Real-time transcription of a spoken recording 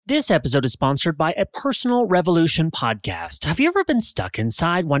This episode is sponsored by a Personal Revolution podcast. Have you ever been stuck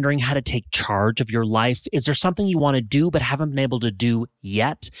inside wondering how to take charge of your life? Is there something you want to do but haven't been able to do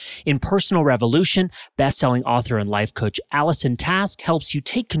yet? In Personal Revolution, best-selling author and life coach Allison Task helps you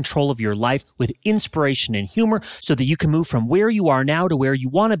take control of your life with inspiration and humor so that you can move from where you are now to where you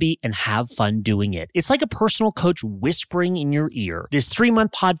want to be and have fun doing it. It's like a personal coach whispering in your ear. This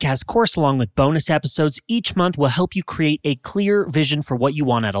 3-month podcast course, along with bonus episodes each month, will help you create a clear vision for what you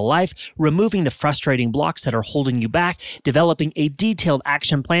want out of life, removing the frustrating blocks that are holding you back, developing a detailed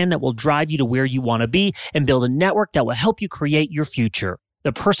action plan that will drive you to where you want to be, and build a network that will help you create your future.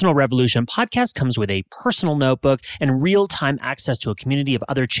 The Personal Revolution podcast comes with a personal notebook and real-time access to a community of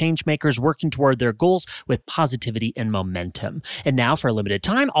other change makers working toward their goals with positivity and momentum. And now, for a limited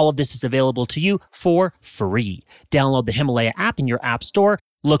time, all of this is available to you for free. Download the Himalaya app in your app store,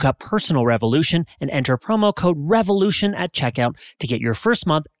 look up Personal Revolution, and enter promo code REVOLUTION at checkout to get your first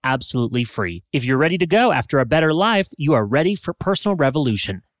month absolutely free. If you're ready to go after a better life, you are ready for Personal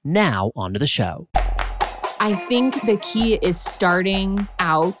Revolution. Now, on to the show. I think the key is starting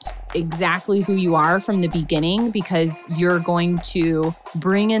out exactly who you are from the beginning, because you're going to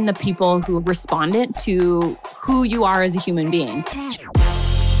bring in the people who responded to who you are as a human being.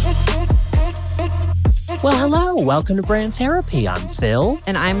 Well, hello. Welcome to Brand Therapy. I'm Phil.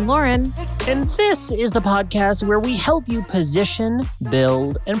 And I'm Lauren. And this is the podcast where we help you position,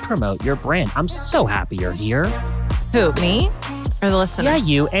 build, and promote your brand. I'm so happy you're here. Who, me? Or the listener? Yeah,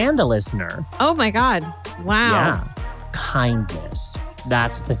 you and the listener. Oh my God. Wow. Yeah. Kindness.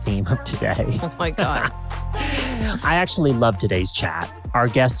 That's the theme of today. Oh my God. I actually love today's chat. Our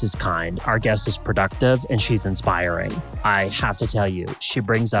guest is kind, our guest is productive, and she's inspiring. I have to tell you, she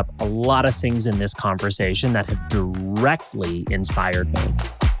brings up a lot of things in this conversation that have directly inspired me.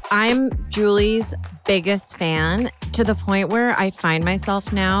 I'm Julie's biggest fan, to the point where I find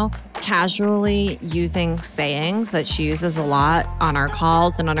myself now casually using sayings that she uses a lot on our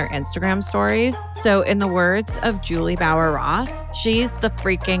calls and on our Instagram stories. So in the words of Juli Bauer Roth, she's the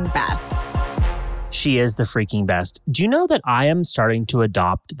freaking best. She is the freaking best. Do you know that I am starting to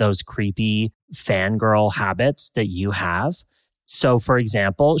adopt those creepy fangirl habits that you have? So, for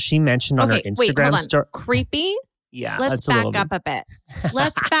example, she mentioned on her Instagram story. Creepy? Yeah. Let's back up a bit.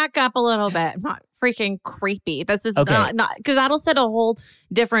 Let's back up a little bit. Not freaking creepy. This is not, because that'll set a whole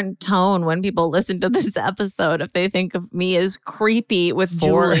different tone when people listen to this episode if they think of me as creepy with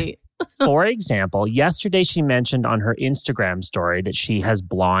Julie. For example, yesterday she mentioned on her Instagram story that she has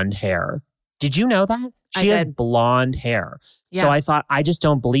blonde hair. Did you know that? She has blonde hair. Yeah. So I thought, I just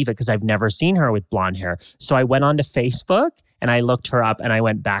don't believe it because I've never seen her with blonde hair. So I went onto Facebook and I looked her up and I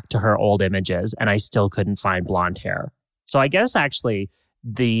went back to her old images and I still couldn't find blonde hair. So I guess actually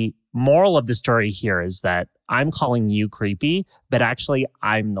the moral of the story here is that I'm calling you creepy, but actually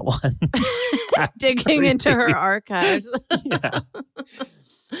I'm the one digging creepy. Into her archives. Yeah.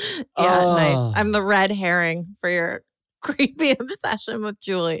 Nice. I'm the red herring for your creepy obsession with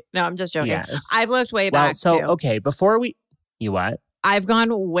Julie. No, I'm just joking. Yes. I've looked way back too. Okay, before we... You what? I've gone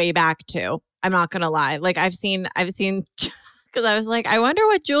way back too. I'm not going to lie. Like I've seen, because I was like, I wonder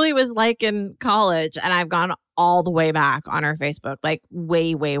what Julie was like in college. And I've gone all the way back on her Facebook, like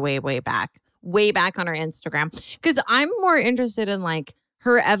way, way, way, way back on her Instagram. Because I'm more interested in like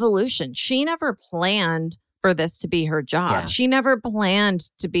her evolution. She never planned for this to be her job. Yeah. She never planned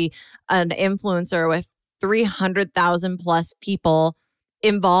to be an influencer with 300,000 plus people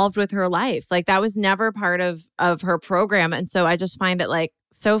involved with her life. Like that was never part of her program. And so I just find it like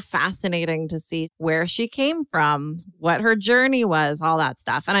so fascinating to see where she came from, what her journey was, all that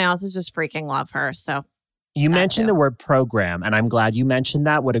stuff. And I also just freaking love her. So you mentioned the word program, and I'm glad you mentioned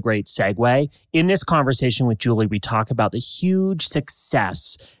that. What a great segue. In this conversation with Julie, we talk about the huge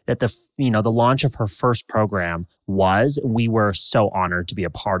success that the launch of her first program was. We were so honored to be a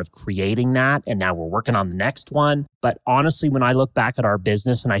part of creating that, and now we're working on the next one. But honestly, when I look back at our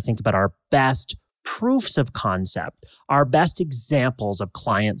business and I think about our best proofs of concept, our best examples of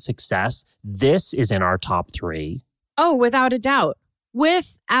client success, this is in our top 3. Oh, without a doubt.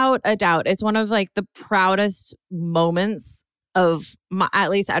 Without a doubt. It's one of like the proudest moments of my, at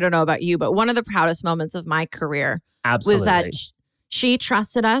least I don't know about you, but one of the proudest moments of my career. Absolutely. Was that she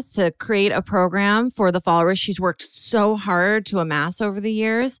trusted us to create a program for the followers she's worked so hard to amass over the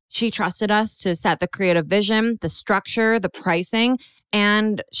years. She trusted us to set the creative vision, the structure, the pricing,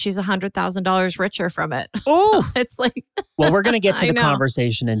 and she's $100,000 richer from it. Oh, it's like... Well, we're going to get to the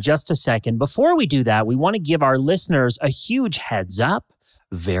conversation in just a second. Before we do that, we want to give our listeners a huge heads up.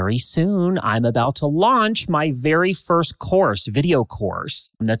 very soon, I'm about to launch my very first course, video course,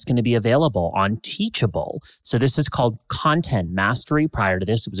 that's going to be available on Teachable. So this is called Content Mastery. Prior to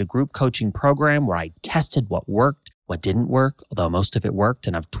this, it was a group coaching program where I tested what worked, what didn't work, although most of it worked,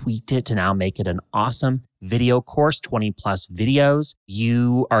 and I've tweaked it to now make it an awesome video course, 20 plus videos.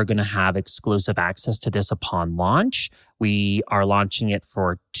 You are going to have exclusive access to this upon launch. We are launching it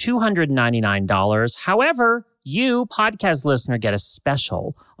for $299. However, you, podcast listener, get a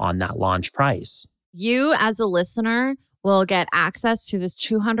special on that launch price. You, as a listener, will get access to this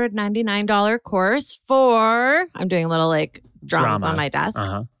 $299 course for, I'm doing a little like drums on my desk,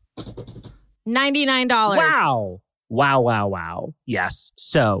 $99. Wow. Wow. Yes.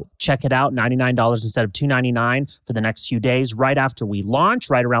 So check it out, $99 instead of $299 for the next few days. Right after we launch,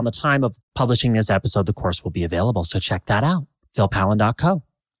 right around the time of publishing this episode, the course will be available. So check that out, philpallen.co.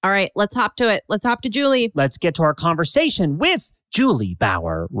 All right, let's hop to it. Let's hop to Juli. Let's get to our conversation with Juli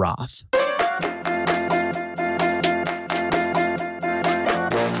Bauer Roth.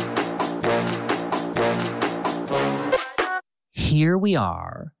 Here we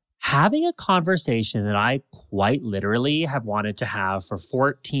are, having a conversation that I quite literally have wanted to have for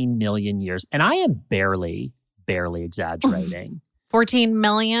 14 million years. And I am barely exaggerating. 14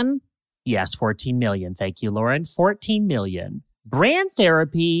 million? Yes, 14 million. Thank you, Lauren. 14 million. Brand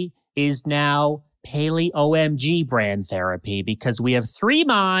therapy is now PaleOMG brand therapy because we have three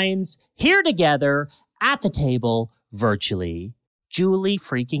minds here together at the table virtually. Juli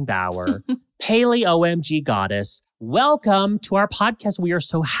freaking Bauer, PaleOMG goddess. Welcome to our podcast. We are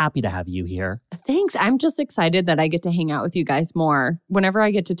so happy to have you here. Thanks. I'm just excited that I get to hang out with you guys more. Whenever I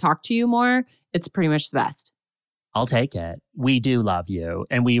get to talk to you more, it's pretty much the best. I'll take it. We do love you.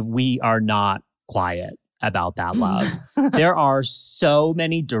 And we are not quiet about that love. There are so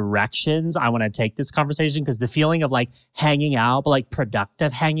many directions I want to take this conversation because the feeling of like hanging out, but like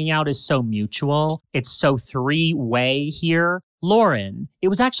productive hanging out is so mutual. It's so three-way here. Lauren, it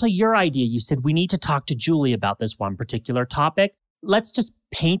was actually your idea. You said we need to talk to Juli about this one particular topic. Let's just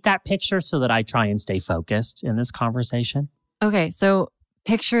paint that picture so that I try and stay focused in this conversation. Okay, so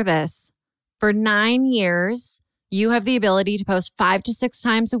picture this. For 9 years, you have the ability to post 5 to 6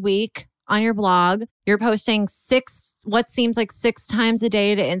 times a week on your blog. You're posting what seems like 6 times a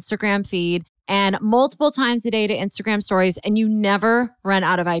day to Instagram feed and multiple times a day to Instagram stories, and you never run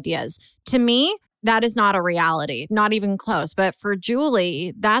out of ideas. To me, that is not a reality, not even close. But for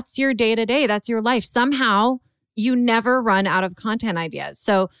Juli, that's your day-to-day. That's your life. Somehow, you never run out of content ideas.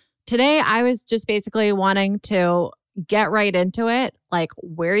 So today, I was just basically wanting to get right into it, like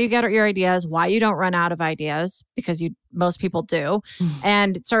where you get your ideas, why you don't run out of ideas, because most people do,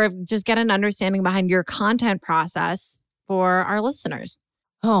 and sort of just get an understanding behind your content process for our listeners.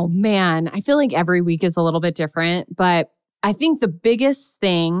 Oh man, I feel like every week is a little bit different, but I think the biggest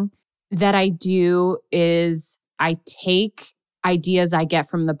thing that I do is I take ideas I get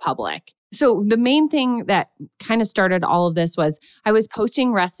from the public. So the main thing that kind of started all of this was I was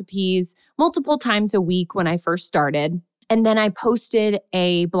posting recipes multiple times a week when I first started. And then I posted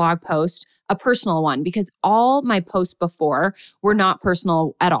a blog post, a personal one, because all my posts before were not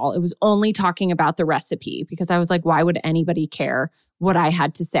personal at all. It was only talking about the recipe because I was like, why would anybody care what I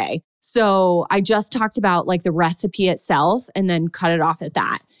had to say? So I just talked about like the recipe itself and then cut it off at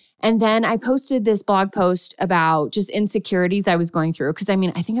that. And then I posted this blog post about just insecurities I was going through. Because I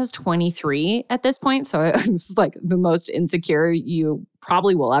mean, I think I was 23 at this point. So it was like the most insecure you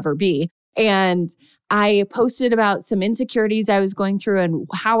probably will ever be. And I posted about some insecurities I was going through and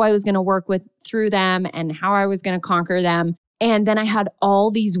how I was going to work through them and how I was going to conquer them. And then I had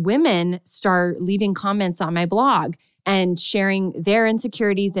all these women start leaving comments on my blog and sharing their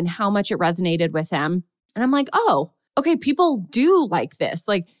insecurities and how much it resonated with them. And I'm like, oh, okay, people do like this.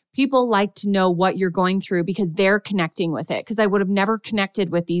 Like people like to know what you're going through because they're connecting with it. Because I would have never connected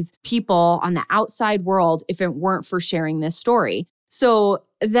with these people on the outside world if it weren't for sharing this story. So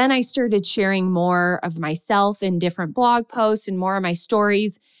then I started sharing more of myself in different blog posts and more of my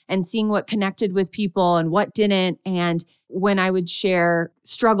stories and seeing what connected with people and what didn't. And when I would share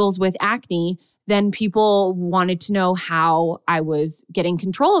struggles with acne, then people wanted to know how I was getting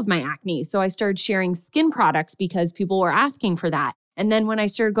control of my acne. So I started sharing skin products because people were asking for that. And then when I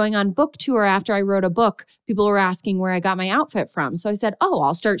started going on book tour after I wrote a book, people were asking where I got my outfit from. So I said, oh,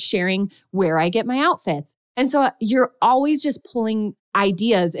 I'll start sharing where I get my outfits. And so you're always just pulling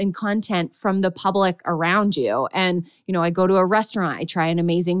ideas and content from the public around you. And, you know, I go to a restaurant, I try an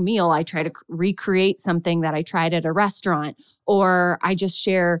amazing meal. I try to recreate something that I tried at a restaurant, or I just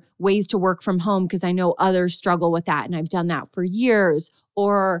share ways to work from home because I know others struggle with that. And I've done that for years.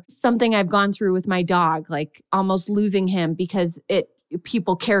 Or something I've gone through with my dog, like almost losing him because it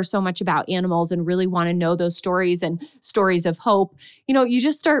people care so much about animals and really want to know those stories and stories of hope. You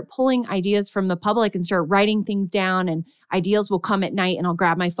just start pulling ideas from the public and start writing things down, and ideas will come at night and I'll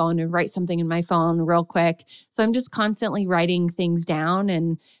grab my phone and write something in my phone real quick. So I'm just constantly writing things down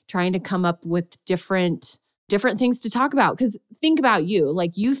and trying to come up with different things to talk about. Because think about you,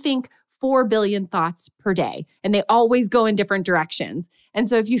 like you think 4 billion thoughts per day and they always go in different directions. And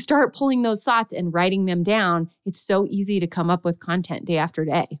so if you start pulling those thoughts and writing them down, it's so easy to come up with content day after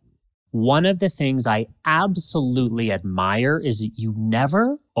day. One of the things I absolutely admire is that you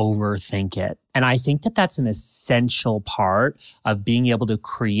never overthink it. And I think that that's an essential part of being able to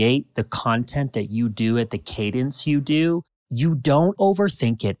create the content that you do at the cadence you do. You don't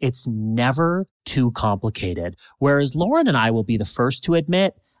overthink it. It's never too complicated. Whereas Lauren and I will be the first to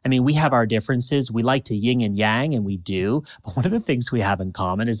admit, we have our differences. We like to yin and yang, and we do. But one of the things we have in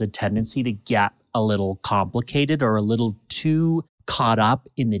common is a tendency to get a little complicated or a little too caught up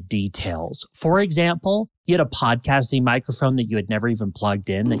in the details. For example, you had a podcasting microphone that you had never even plugged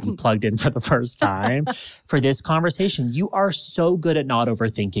in, that you plugged in for the first time for this conversation. You are so good at not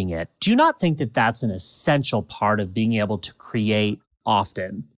overthinking it. Do you not think that that's an essential part of being able to create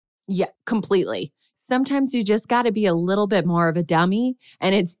often? Yeah, completely. Sometimes you just got to be a little bit more of a dummy,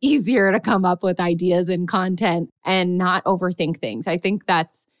 and it's easier to come up with ideas and content and not overthink things. I think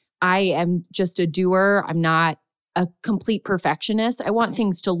I am just a doer. I'm not a complete perfectionist. I want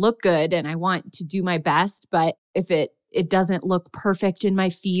things to look good and I want to do my best. But if it doesn't look perfect in my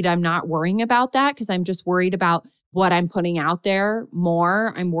feed, I'm not worrying about that because I'm just worried about what I'm putting out there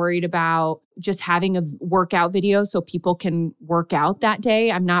more. I'm worried about just having a workout video so people can work out that day.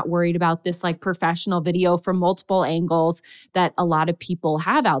 I'm not worried about this like professional video from multiple angles that a lot of people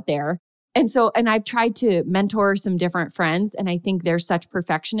have out there. And I've tried to mentor some different friends, and I think they're such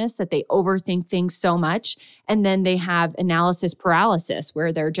perfectionists that they overthink things so much. And then they have analysis paralysis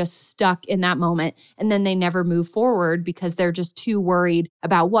where they're just stuck in that moment. And then they never move forward because they're just too worried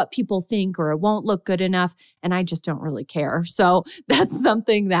about what people think or it won't look good enough. And I just don't really care. So that's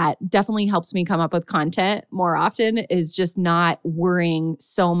something that definitely helps me come up with content more often, is just not worrying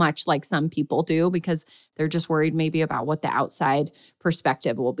so much like some people do because they're just worried maybe about what the outside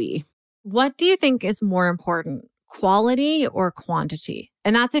perspective will be. What do you think is more important, quality or quantity?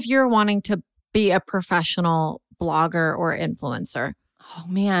 And that's if you're wanting to be a professional blogger or influencer. Oh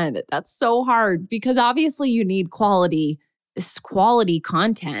man, that's so hard because obviously you need quality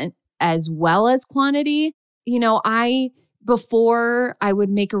content as well as quantity. Before I would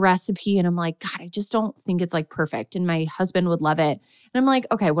make a recipe and I'm like, God, I just don't think it's like perfect. And my husband would love it. And I'm like,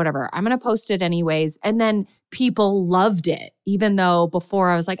 okay, whatever. I'm going to post it anyways. And then people loved it, even though before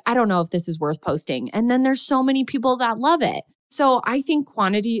I was like, I don't know if this is worth posting. And then there's so many people that love it. So I think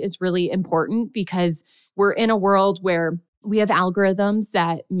quantity is really important because we're in a world where we have algorithms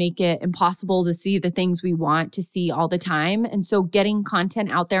that make it impossible to see the things we want to see all the time. And so getting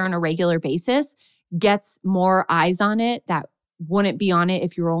content out there on a regular basis gets more eyes on it that wouldn't be on it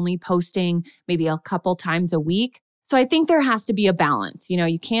if you're only posting maybe a couple times a week. So I think there has to be a balance.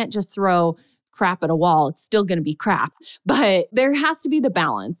 You can't just throw crap at a wall. It's still going to be crap. But there has to be the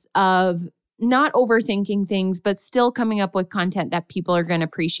balance of not overthinking things, but still coming up with content that people are going to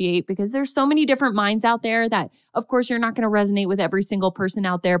appreciate because there's so many different minds out there that, of course, you're not going to resonate with every single person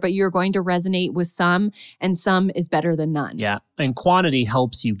out there, but you're going to resonate with some, and some is better than none. Yeah. And quantity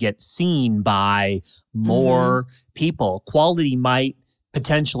helps you get seen by more people. Quality might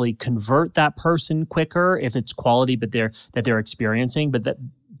potentially convert that person quicker if it's quality but they're experiencing, but that,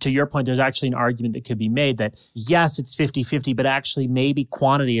 to your point, there's actually an argument that could be made that, yes, it's 50-50, but actually maybe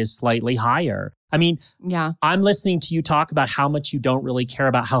quantity is slightly higher. I'm listening to you talk about how much you don't really care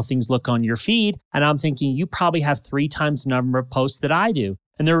about how things look on your feed. And I'm thinking you probably have 3 times the number of posts that I do.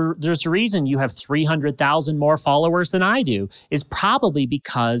 And there's a reason you have 300,000 more followers than I do, is probably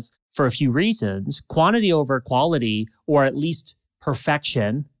because, for a few reasons, quantity over quality, or at least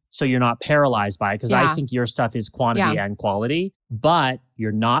perfection, so you're not paralyzed by it, because I think your stuff is quantity and quality, but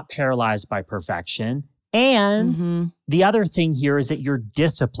you're not paralyzed by perfection. And the other thing here is that you're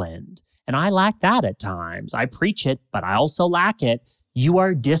disciplined. And I lack that at times. I preach it, but I also lack it. You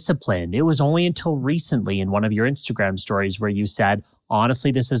are disciplined. It was only until recently in one of your Instagram stories where you said,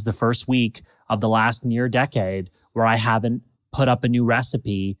 honestly, this is the first week of the last near decade where I haven't put up a new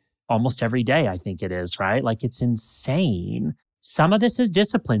recipe almost every day, I think it is, right? Like, it's insane. Some of this is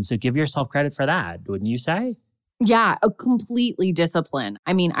discipline, so give yourself credit for that, wouldn't you say? Yeah, a completely discipline.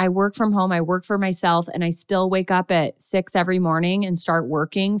 I work from home, I work for myself, and I still wake up at 6 every morning and start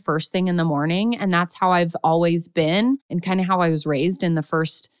working first thing in the morning. And that's how I've always been and kind of how I was raised in the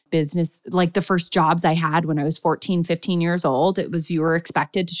first business, like the first jobs I had when I was 14, 15 years old, it was you were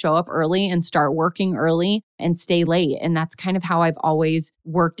expected to show up early and start working early and stay late. And that's kind of how I've always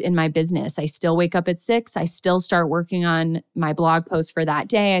worked in my business. I still wake up at 6. I still start working on my blog post for that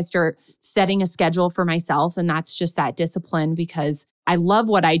day. I start setting a schedule for myself. And that's just that discipline because I love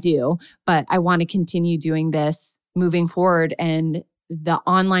what I do, but I want to continue doing this moving forward. And the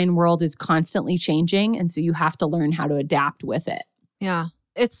online world is constantly changing. And so you have to learn how to adapt with it. Yeah.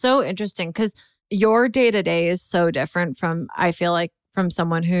 It's so interesting because your day-to-day is so different from, I feel like, from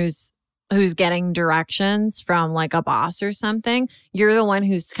someone who's getting directions from like a boss or something. You're the one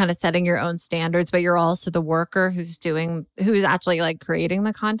who's kind of setting your own standards, but you're also the worker who's actually like creating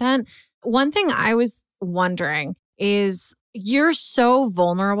the content. One thing I was wondering is you're so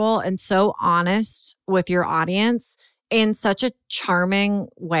vulnerable and so honest with your audience in such a charming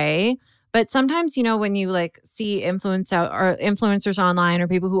way. But sometimes, when you like see influencers online or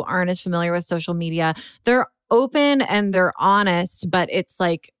people who aren't as familiar with social media, they're open and they're honest, but it's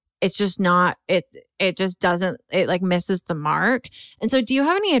like, it's just not, it just doesn't, it like misses the mark. And so do you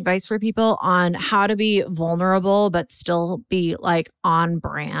have any advice for people on how to be vulnerable, but still be like on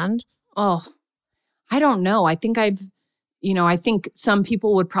brand? Oh, I don't know. I think I think some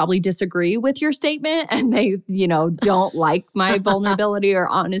people would probably disagree with your statement and they, don't like my vulnerability or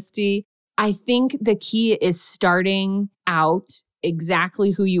honesty. I think the key is starting out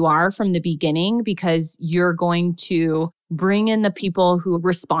exactly who you are from the beginning because you're going to bring in the people who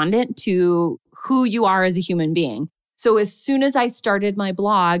respondent to who you are as a human being. So as soon as I started my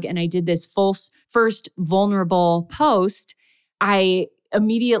blog and I did this first vulnerable post, I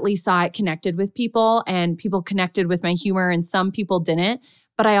immediately saw it connected with people and people connected with my humor and some people didn't.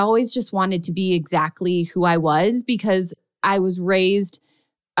 But I always just wanted to be exactly who I was because I was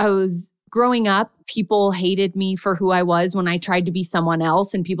growing up, people hated me for who I was when I tried to be someone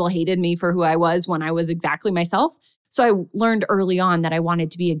else, and people hated me for who I was when I was exactly myself. So I learned early on that I wanted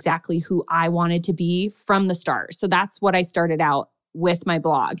to be exactly who I wanted to be from the start. So that's what I started out with my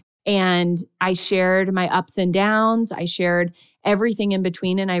blog. And I shared my ups and downs. I shared everything in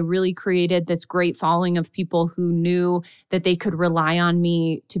between. And I really created this great following of people who knew that they could rely on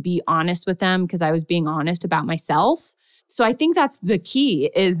me to be honest with them because I was being honest about myself. So I think that's the key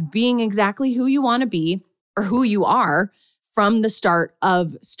is being exactly who you want to be or who you are from the start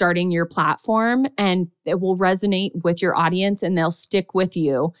of starting your platform, and it will resonate with your audience and they'll stick with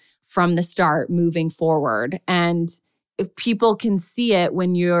you from the start moving forward. And if people can see it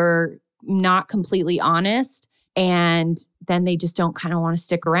when you're not completely honest, and then they just don't kind of want to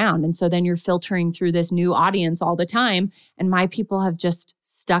stick around. And so then you're filtering through this new audience all the time. And my people have just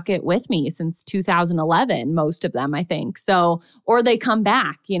stuck it with me since 2011, most of them, I think. So, or they come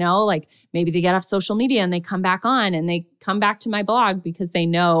back, like maybe they get off social media and they come back on and they come back to my blog because they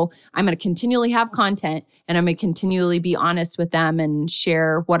know I'm going to continually have content and I'm going to continually be honest with them and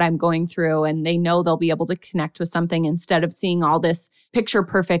share what I'm going through. And they know they'll be able to connect with something instead of seeing all this picture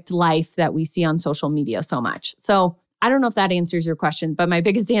perfect life that we see on social media so much. So I don't know if that answers your question, but my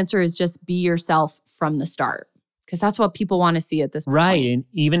biggest answer is just be yourself from the start because that's what people want to see at this point. Right. And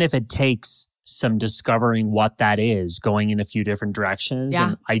even if it takes some discovering what that is, going in a few different directions,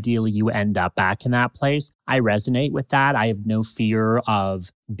 and ideally you end up back in that place. I resonate with that. I have no fear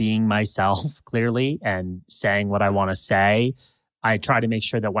of being myself clearly and saying what I want to say. I try to make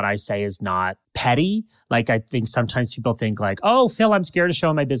sure that what I say is not petty. Like I think sometimes people think like, oh, Phil, I'm scared to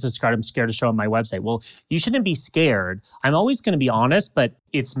show my business card. I'm scared to show my website. Well, you shouldn't be scared. I'm always going to be honest, but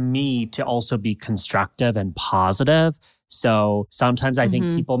it's me to also be constructive and positive. So sometimes I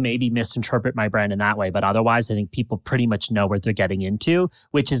think people maybe misinterpret my brand in that way, but otherwise I think people pretty much know what they're getting into,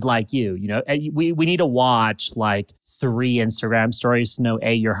 which is like you know, we need to watch like 3 Instagram stories to know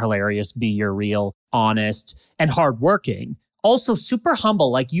A, you're hilarious, B, you're real, honest, and hardworking. Also super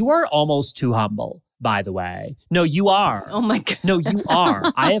humble. Like you are almost too humble, by the way. No, you are. Oh my God. No, you are.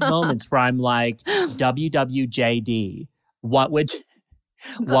 I have moments where I'm like, WWJD, what would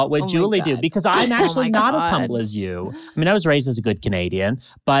Juli do? Because I'm actually not as humble as you. I mean, I was raised as a good Canadian,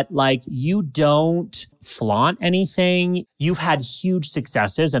 but like you don't flaunt anything. You've had huge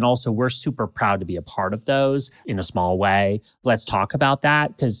successes, and also we're super proud to be a part of those in a small way. Let's talk about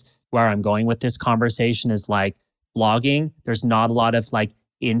that, because where I'm going with this conversation is like, blogging, there's not a lot of like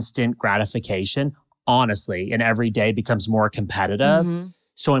instant gratification, honestly, and every day becomes more competitive.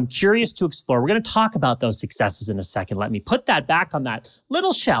 So I'm curious to explore. We're going to talk about those successes in a second. Let me put that back on that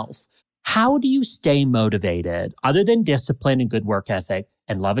little shelf. How do you stay motivated other than discipline and good work ethic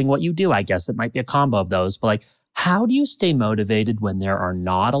and loving what you do? I guess it might be a combo of those, but like, how do you stay motivated when there are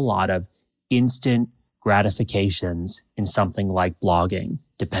not a lot of instant gratifications in something like blogging?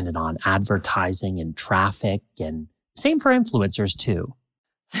 dependent on advertising and traffic, and same for influencers too.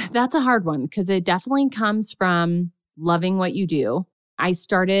 That's a hard one because it definitely comes from loving what you do. I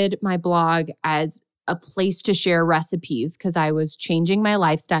started my blog as a place to share recipes because I was changing my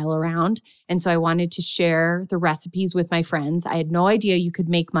lifestyle around. And so I wanted to share the recipes with my friends. I had no idea you could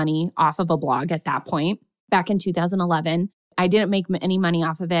make money off of a blog at that point. Back in 2011, I didn't make any money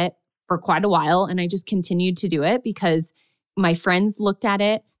off of it for quite a while. And I just continued to do it because my friends looked at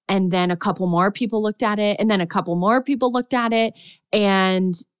it. And then a couple more people looked at it. And then a couple more people looked at it.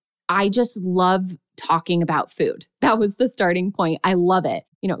 And I just love talking about food. That was the starting point. I love it.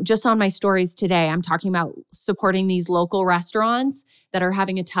 Just on my stories today, I'm talking about supporting these local restaurants that are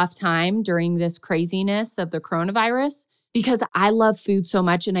having a tough time during this craziness of the coronavirus because I love food so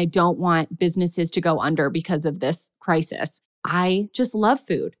much and I don't want businesses to go under because of this crisis. I just love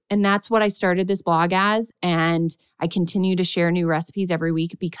food. And that's what I started this blog as. And I continue to share new recipes every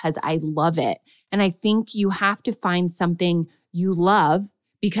week because I love it. And I think you have to find something you love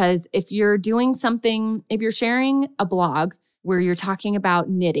because if you're sharing a blog where you're talking about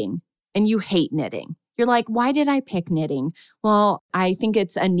knitting and you hate knitting, you're like, why did I pick knitting? Well, I think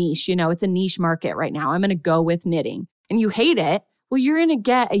it's a niche, it's a niche market right now. I'm going to go with knitting. And you hate it. Well, you're going to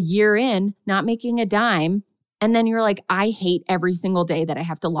get a year in not making a dime. And then you're like, I hate every single day that I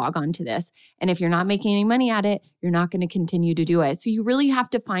have to log on to this. And if you're not making any money at it, you're not going to continue to do it. So you really have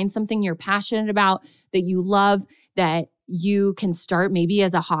to find something you're passionate about, that you love, that you can start maybe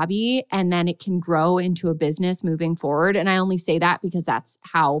as a hobby, and then it can grow into a business moving forward. And I only say that because that's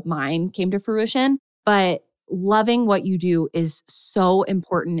how mine came to fruition. But loving what you do is so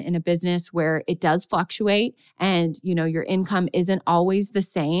important in a business where it does fluctuate and, your income isn't always the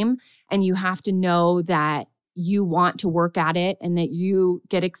same. And you have to know that you want to work at it and that you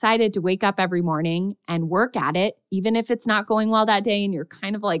get excited to wake up every morning and work at it, even if it's not going well that day and you're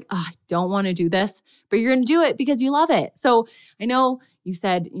kind of like, oh, I don't want to do this, but you're going to do it because you love it. So I know you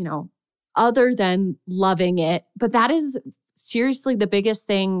said, other than loving it, but that is seriously the biggest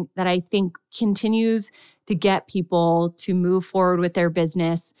thing that I think continues to get people to move forward with their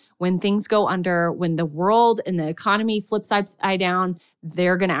business. When things go under, when the world and the economy flips upside down,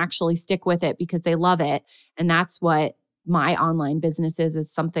 they're going to actually stick with it because they love it. And that's what my online business is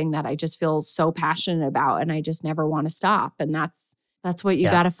something that I just feel so passionate about and I just never want to stop. And that's what you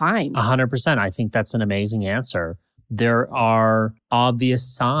got to find. 100%. I think that's an amazing answer. There are obvious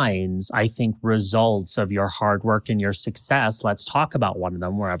signs, I think, results of your hard work and your success. Let's talk about one of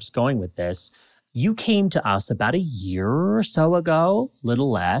them, where I was going with this. You came to us about a year or so ago, little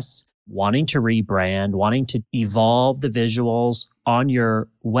less, wanting to rebrand, wanting to evolve the visuals on your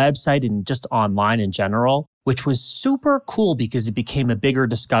website and just online in general, which was super cool because it became a bigger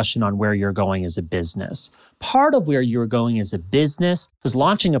discussion on where you're going as a business. Part of where you were going as a business was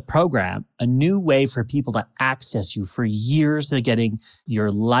launching a program, a new way for people to access you. For years, they're getting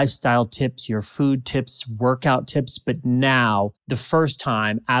your lifestyle tips, your food tips, workout tips. But now, the first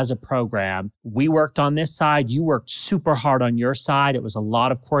time as a program, we worked on this side. You worked super hard on your side. It was a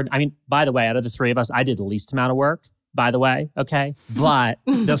lot of coordination. I mean, by the way, out of the three of us, I did the least amount of work, by the way, okay? But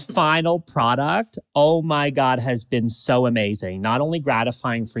the final product, oh my God, has been so amazing. Not only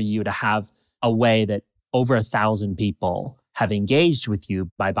gratifying for you to have a way that over 1,000 people have engaged with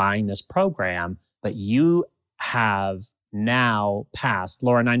you by buying this program, but you have now passed.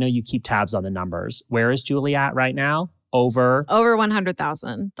 Lauren, I know you keep tabs on the numbers. Where is Juli at right now? Over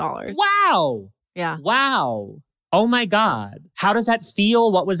 $100,000. Wow. Yeah. Wow. Oh my God. How does that feel?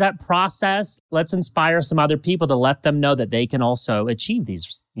 What was that process? Let's inspire some other people to let them know that they can also achieve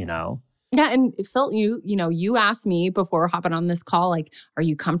these, Yeah. And Phil, you asked me before hopping on this call, like, are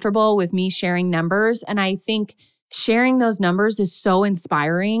you comfortable with me sharing numbers? And I think sharing those numbers is so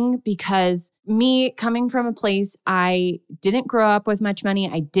inspiring because me coming from a place, I didn't grow up with much money.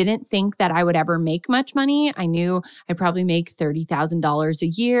 I didn't think that I would ever make much money. I knew I'd probably make $30,000 a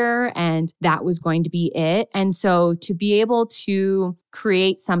year and that was going to be it. And so to be able to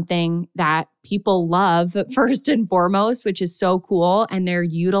create something that people love first and foremost, which is so cool, and they're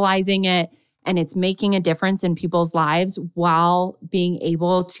utilizing it and it's making a difference in people's lives while being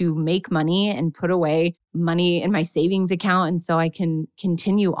able to make money and put away money in my savings account. And so I can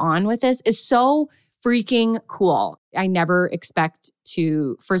continue on with this is so freaking cool. I never expect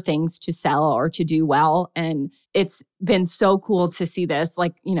for things to sell or to do well. And it's been so cool to see this.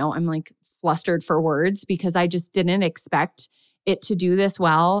 Like, I'm like flustered for words because I just didn't expect it to do this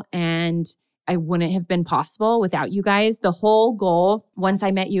well. And I wouldn't have been possible without you guys. The whole goal, once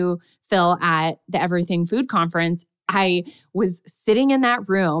I met you, Phil, at the Everything Food Conference, I was sitting in that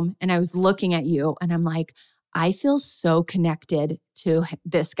room and I was looking at you and I'm like, I feel so connected to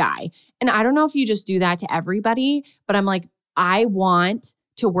this guy. And I don't know if you just do that to everybody, but I'm like, I want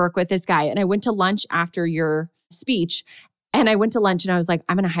to work with this guy. And I went to lunch after your speech. And I went to lunch and I was like,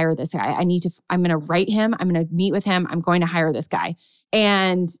 I'm going to hire this guy. I'm going to write him. I'm going to meet with him. I'm going to hire this guy.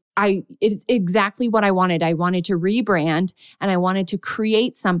 And it's exactly what I wanted. I wanted to rebrand and I wanted to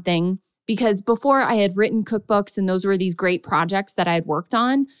create something, because before I had written cookbooks and those were these great projects that I had worked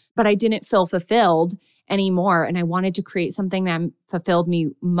on, but I didn't feel fulfilled anymore. And I wanted to create something that fulfilled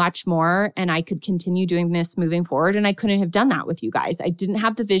me much more. And I could continue doing this moving forward. And I couldn't have done that with you guys. I didn't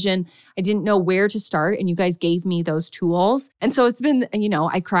have the vision. I didn't know where to start. And you guys gave me those tools. And so it's been,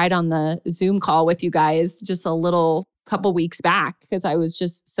 I cried on the Zoom call with you guys just a little couple weeks back because I was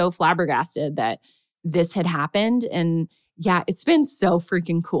just so flabbergasted that this had happened. And yeah, it's been so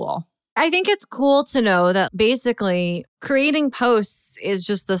freaking cool. I think it's cool to know that basically creating posts is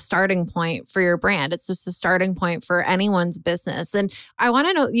just the starting point for your brand. It's just the starting point for anyone's business. And I want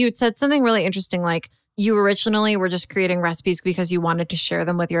to know, you had said something really interesting, like you originally were just creating recipes because you wanted to share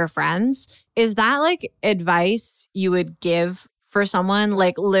them with your friends. Is that like advice you would give for someone?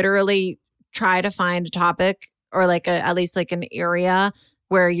 Like literally try to find a topic or like at least like an area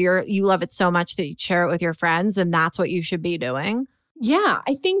where you love it so much that you share it with your friends, and that's what you should be doing? Yeah,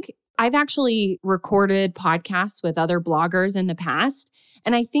 I think I've actually recorded podcasts with other bloggers in the past.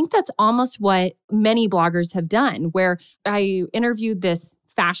 And I think that's almost what many bloggers have done, where I interviewed this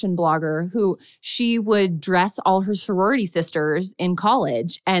fashion blogger who she would dress all her sorority sisters in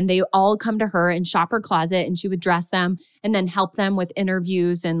college, and they all come to her and shop her closet, and she would dress them and then help them with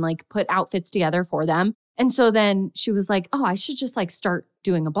interviews and like put outfits together for them. And so then she was like, oh, I should just like start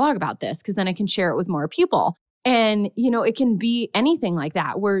doing a blog about this because then I can share it with more people. And, it can be anything like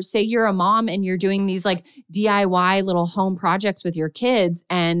that, where say you're a mom and you're doing these like DIY little home projects with your kids,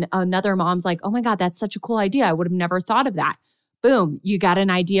 and another mom's like, oh my God, that's such a cool idea. I would have never thought of that. Boom, you got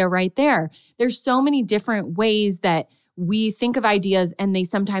an idea right there. There's so many different ways that we think of ideas and they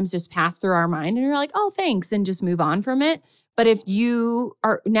sometimes just pass through our mind and you're like, oh, thanks, and just move on from it. But if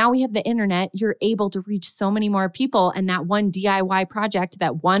now we have the internet, you're able to reach so many more people. And that one DIY project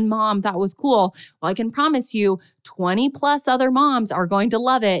that one mom thought was cool, well, I can promise you 20 plus other moms are going to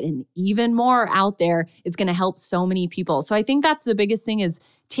love it. And even more out there is going to help so many people. So I think that's the biggest thing, is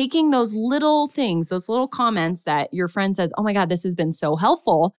taking those little things, those little comments that your friend says, oh my God, this has been so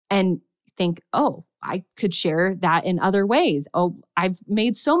helpful, and think, oh, I could share that in other ways. Oh, I've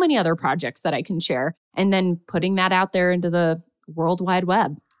made so many other projects that I can share. And then putting that out there into the World Wide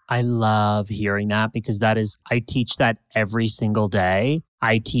Web. I love hearing that, because I teach that every single day.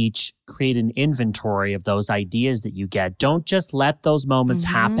 I teach create an inventory of those ideas that you get. Don't just let those moments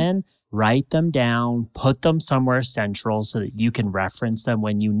happen. Write them down, put them somewhere central so that you can reference them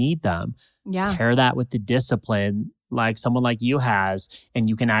when you need them. Yeah. Pair that with the discipline like someone like you has, and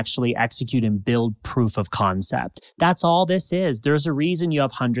you can actually execute and build proof of concept. That's all this is. There's a reason you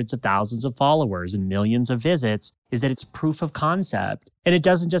have hundreds of thousands of followers and millions of visits, is that it's proof of concept. And it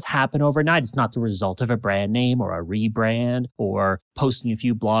doesn't just happen overnight. It's not the result of a brand name or a rebrand or posting a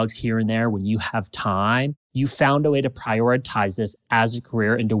few blogs here and there when you have time. You found a way to prioritize this as a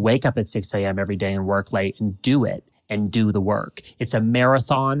career and to wake up at 6 a.m. every day and work late and do it and do the work. It's a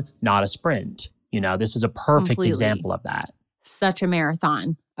marathon, not a sprint. This is a perfect example of that. Such a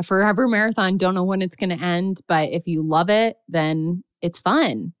marathon, a forever marathon. Don't know when it's going to end, but if you love it, then it's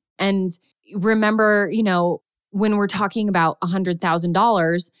fun. And remember, when we're talking about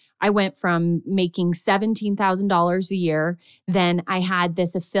 $100,000, I went from making $17,000 a year. Then I had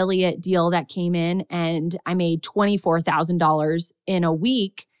this affiliate deal that came in and I made $24,000 in a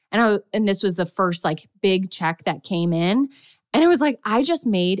week. And this was the first like big check that came in. And it was like, I just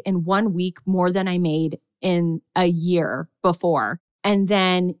made in 1 week more than I made in a year before. And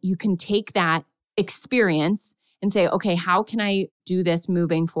then you can take that experience and say, okay, how can I do this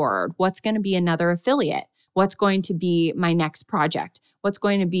moving forward? What's going to be another affiliate? What's going to be my next project? What's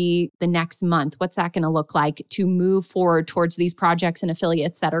going to be the next month? What's that going to look like to move forward towards these projects and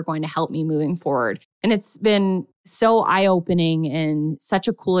affiliates that are going to help me moving forward? And it's been so eye-opening and such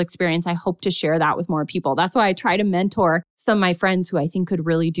a cool experience. I hope to share that with more people. That's why I try to mentor some of my friends who I think could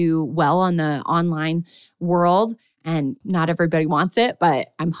really do well on the online world. And not everybody wants it, but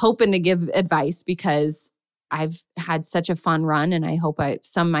I'm hoping to give advice because I've had such a fun run, and I hope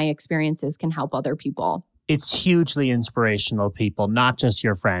some of my experiences can help other people. It's hugely inspirational, people, not just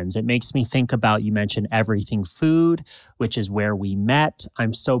your friends. It makes me think about, you mentioned Everything Food, which is where we met.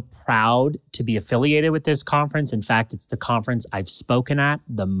 I'm so proud to be affiliated with this conference. In fact, it's the conference I've spoken at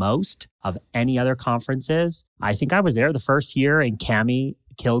the most of any other conferences. I think I was there the first year, and Cammie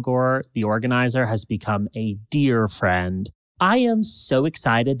Kilgore, the organizer, has become a dear friend. I am so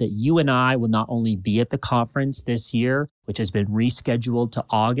excited that you and I will not only be at the conference this year, which has been rescheduled to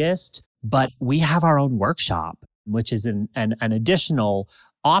August, but we have our own workshop, which is an additional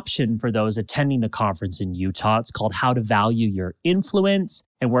option for those attending the conference in Utah. It's called How to Value Your Influence.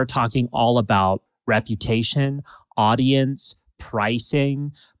 And we're talking all about reputation, audience,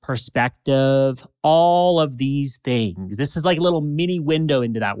 pricing, perspective, all of these things. This is like a little mini window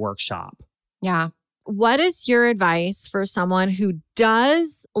into that workshop. Yeah. What is your advice for someone who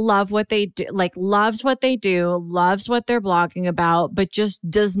does love what they do, like loves what they do, loves what they're blogging about, but just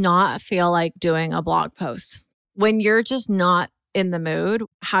does not feel like doing a blog post? When you're just not in the mood,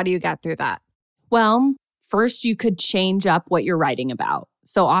 how do you get through that? Well, first you could change up what you're writing about.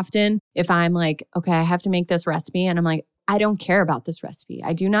 So often if I'm like, okay, I have to make this recipe and I'm like, I don't care about this recipe.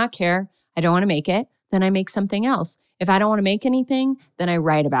 I do not care. I don't want to make it. Then I make something else. If I don't want to make anything, then I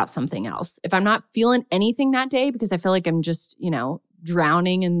write about something else. If I'm not feeling anything that day because I feel like I'm just,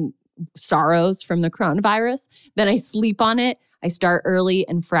 drowning in sorrows from the coronavirus, then I sleep on it. I start early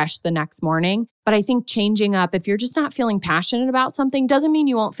and fresh the next morning. But I think changing up, if you're just not feeling passionate about something, doesn't mean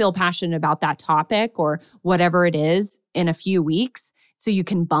you won't feel passionate about that topic or whatever it is in a few weeks. So you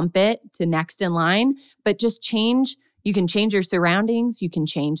can bump it to next in line, but just change. You can change your surroundings. You can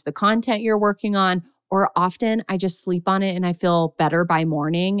change the content you're working on. Or often I just sleep on it and I feel better by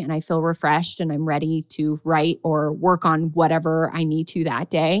morning and I feel refreshed and I'm ready to write or work on whatever I need to that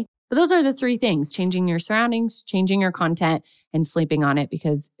day. But those are the three things: changing your surroundings, changing your content, and sleeping on it,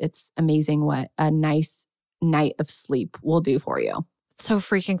 because it's amazing what a nice night of sleep will do for you. So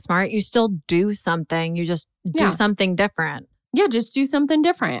freaking smart. You still do something. You just do something different. Yeah, just do something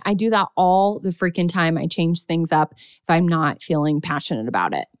different. I do that all the freaking time. I change things up if I'm not feeling passionate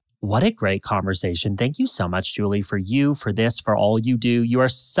about it. What a great conversation. Thank you so much, Juli, for this, for all you do. You are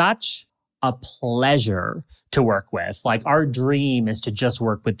such a pleasure to work with. Like, our dream is to just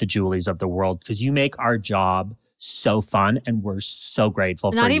work with the Julis of the world because you make our job so fun and we're so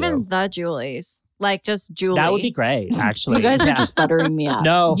grateful for you. Not even the Julis, like just Juli. That would be great, actually. You guys are just buttering me up.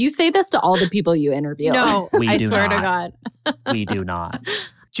 No. You say this to all the people you interview. No, I swear to God. We do not.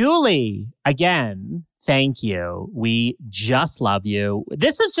 Juli, again, thank you. We just love you.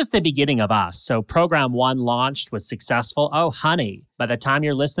 This is just the beginning of us. So program 1 launched, was successful. Oh, honey, by the time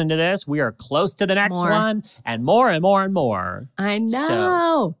you're listening to this, we are close to the next one and more and more and more. I know.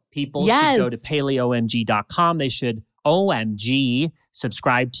 So people should go to PaleOMG.com. They should OMG,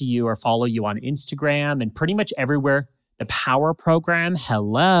 subscribe to you or follow you on Instagram and pretty much everywhere. The Power Program,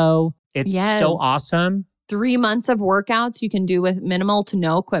 hello. It's so awesome. 3 months of workouts you can do with minimal to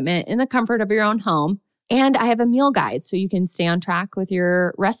no equipment in the comfort of your own home. And I have a meal guide so you can stay on track with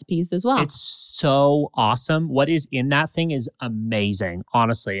your recipes as well. It's so awesome. What is in that thing is amazing.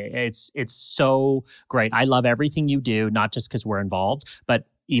 Honestly, it's so great. I love everything you do, not just because we're involved, but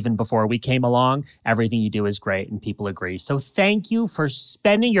even before we came along, everything you do is great and people agree. So thank you for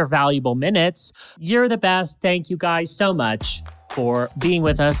spending your valuable minutes. You're the best. Thank you guys so much for being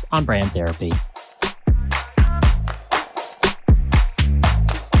with us on Brand Therapy.